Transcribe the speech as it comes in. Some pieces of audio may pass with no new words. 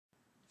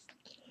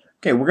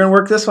Okay, we're going to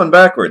work this one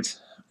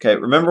backwards. Okay,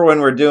 remember when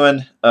we're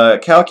doing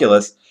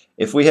calculus,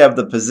 if we have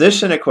the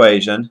position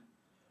equation,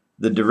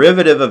 the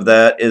derivative of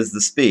that is the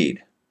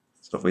speed.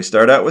 So if we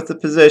start out with the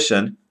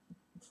position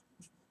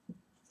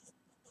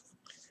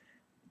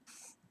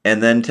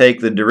and then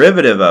take the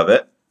derivative of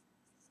it,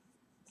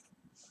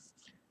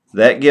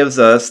 that gives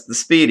us the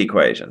speed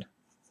equation.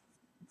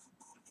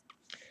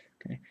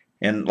 Okay.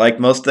 And like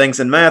most things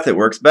in math, it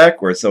works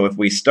backwards. So if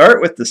we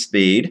start with the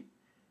speed,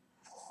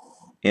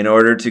 in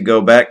order to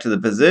go back to the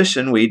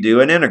position, we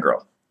do an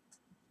integral.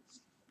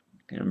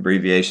 An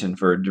abbreviation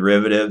for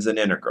derivatives and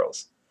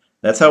integrals.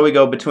 That's how we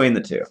go between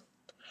the two.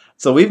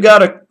 So we've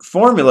got a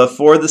formula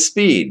for the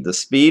speed. The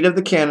speed of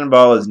the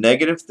cannonball is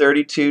negative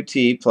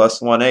 32t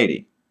plus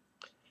 180.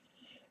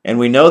 And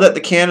we know that the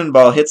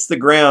cannonball hits the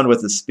ground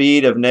with a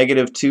speed of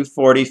negative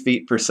 240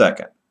 feet per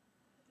second.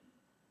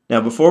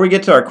 Now before we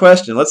get to our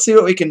question, let's see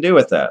what we can do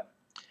with that.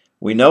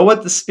 We know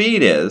what the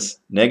speed is,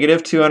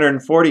 negative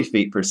 240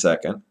 feet per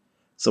second.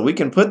 So we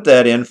can put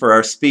that in for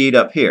our speed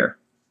up here.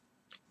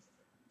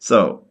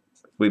 So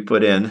we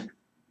put in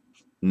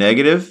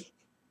negative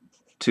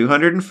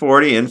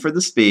 240 in for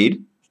the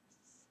speed,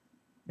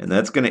 and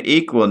that's going to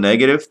equal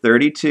negative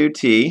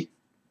 32t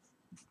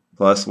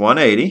plus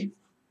 180.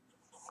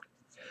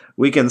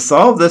 We can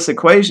solve this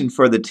equation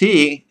for the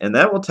t, and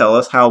that will tell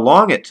us how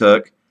long it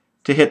took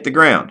to hit the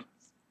ground,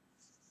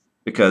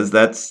 because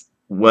that's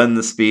when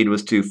the speed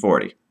was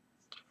 240.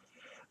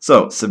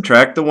 So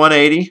subtract the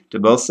 180 to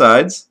both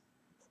sides.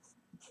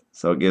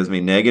 So it gives me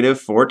negative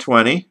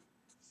 420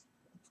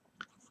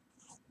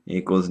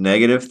 equals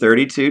negative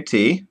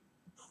 32t.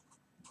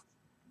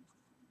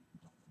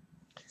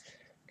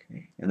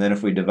 Okay. And then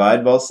if we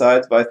divide both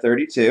sides by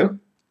 32,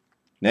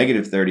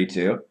 negative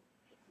 32,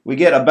 we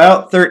get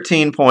about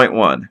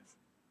 13.1.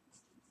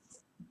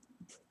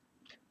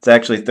 It's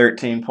actually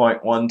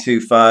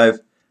 13.125,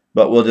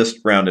 but we'll just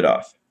round it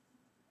off.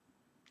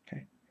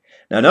 Okay.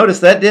 Now notice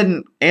that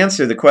didn't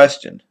answer the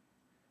question.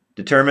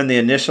 Determine the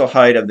initial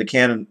height of the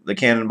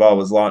cannonball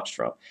was launched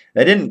from.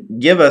 That didn't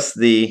give us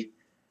the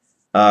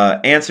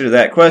answer to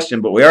that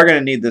question, but we are going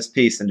to need this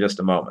piece in just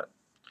a moment.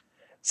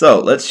 So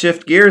let's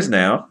shift gears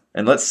now,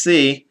 and let's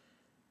see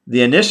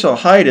the initial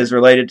height is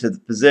related to the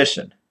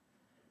position.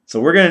 So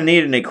we're going to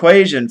need an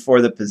equation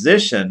for the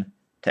position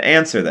to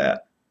answer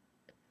that.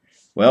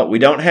 Well, we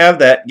don't have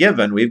that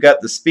given. We've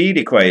got the speed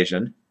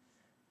equation,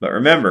 but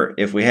remember,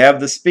 if we have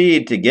the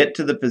speed to get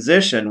to the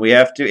position, we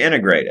have to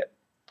integrate it.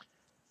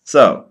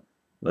 So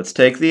let's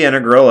take the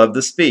integral of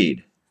the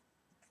speed.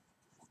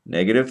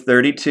 Negative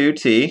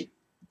 32t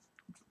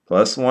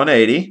plus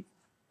 180,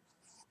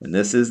 and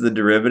this is the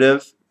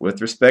derivative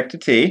with respect to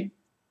t.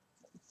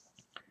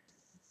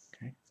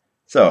 Okay.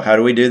 So how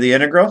do we do the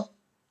integral?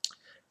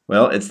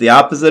 Well, it's the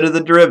opposite of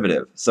the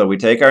derivative. So we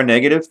take our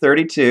negative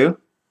 32t,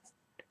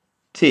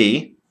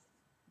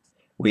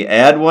 we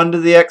add 1 to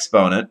the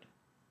exponent.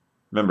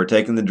 Remember,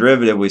 taking the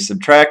derivative we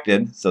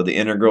subtracted, so the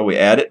integral we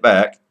add it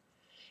back.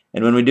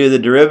 And when we do the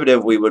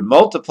derivative, we would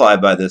multiply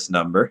by this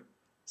number.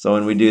 So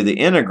when we do the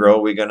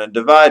integral, we're going to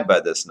divide by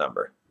this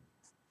number.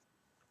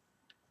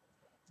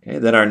 Okay,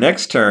 then our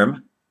next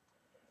term,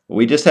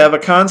 we just have a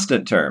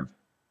constant term.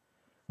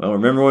 Well,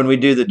 remember when we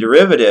do the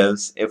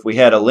derivatives, if we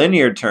had a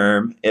linear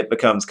term, it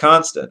becomes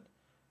constant.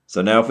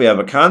 So now if we have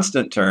a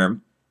constant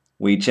term,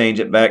 we change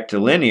it back to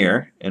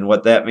linear, and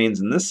what that means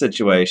in this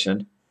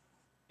situation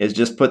is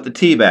just put the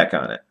t back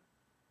on it.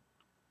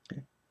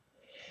 Okay.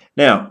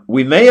 Now,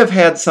 we may have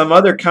had some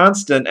other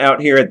constant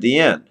out here at the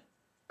end,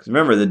 because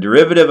remember, the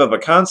derivative of a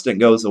constant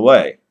goes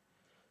away.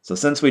 So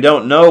since we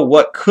don't know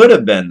what could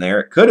have been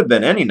there, it could have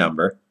been any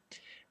number,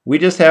 we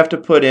just have to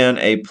put in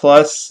a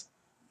plus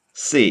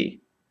c,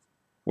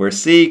 where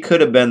c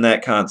could have been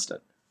that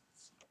constant.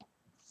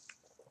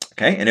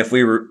 Okay, and if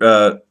we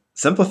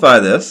simplify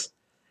this,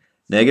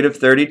 negative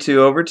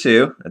 32 over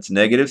 2, that's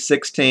negative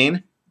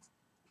 16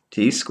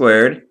 t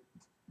squared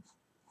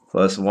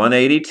plus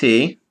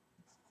 180t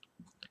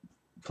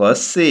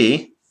plus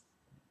c,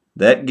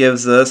 that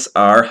gives us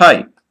our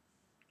height.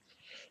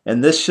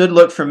 And this should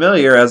look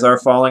familiar as our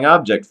falling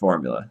object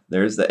formula.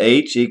 There's the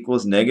h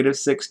equals negative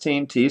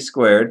 16t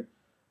squared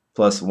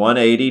plus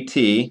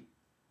 180t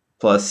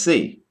plus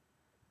c.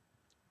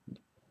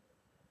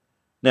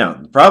 Now,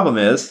 the problem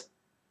is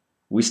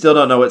we still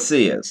don't know what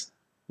c is,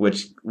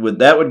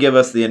 that would give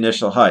us the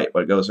initial height,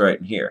 what goes right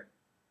in here.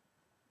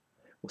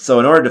 So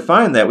in order to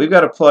find that, we've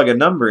got to plug a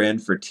number in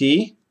for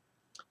t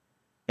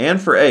and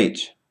for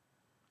h.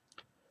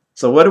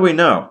 So what do we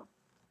know?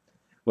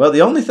 Well,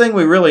 the only thing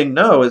we really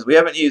know is we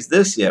haven't used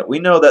this yet. We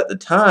know that the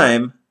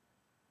time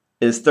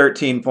is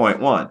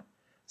 13.1.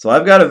 So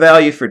I've got a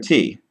value for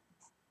t.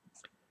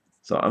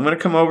 So I'm going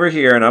to come over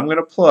here and I'm going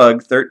to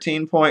plug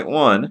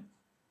 13.1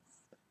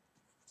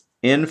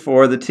 in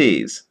for the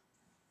t's.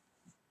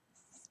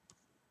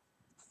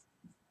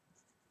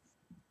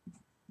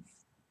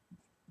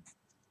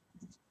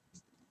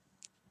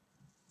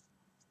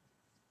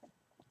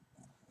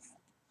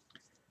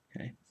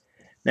 Okay.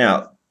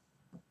 Now,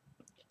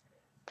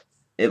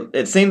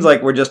 it seems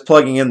like we're just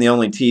plugging in the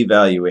only t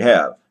value we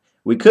have.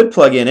 we could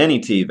plug in any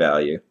t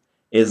value,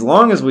 as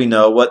long as we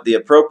know what the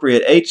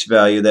appropriate h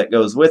value that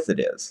goes with it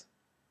is.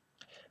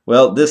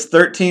 Well, this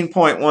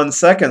 13.1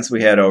 seconds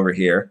we had over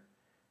here,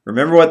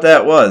 remember what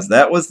that was?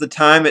 That was the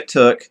time it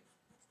took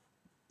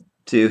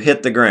to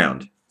hit the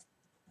ground.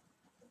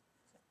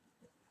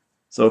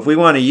 So if we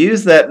want to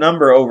use that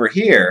number over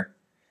here,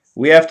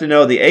 we have to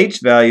know the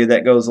h value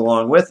that goes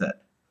along with it.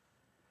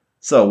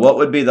 So what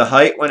would be the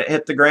height when it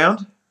hit the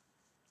ground?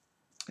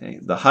 Okay,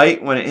 the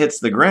height when it hits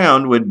the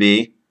ground would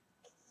be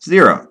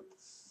 0.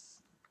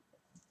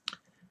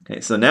 Okay,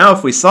 so now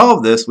if we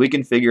solve this, we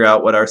can figure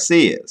out what our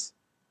c is.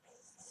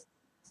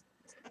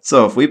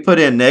 So if we put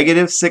in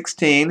negative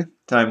 16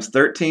 times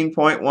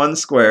 13.1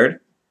 squared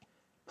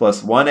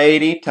plus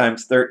 180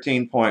 times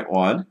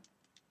 13.1,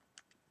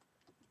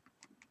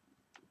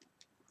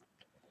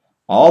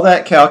 all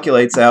that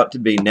calculates out to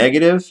be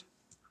negative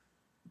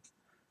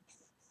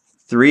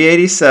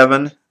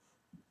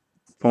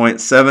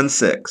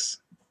 387.76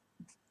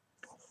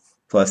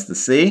 plus the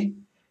c,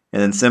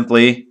 and then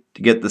simply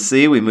to get the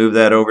c, we move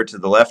that over to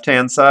the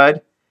left-hand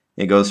side.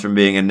 It goes from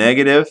being a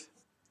negative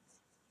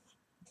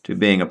to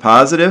being a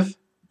positive.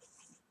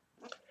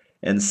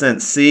 And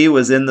since c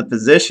was in the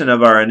position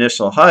of our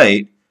initial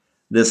height,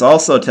 this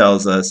also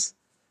tells us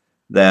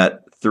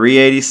that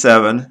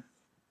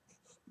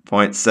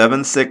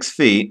 387.76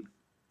 feet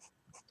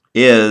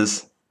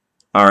is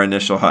our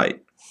initial height.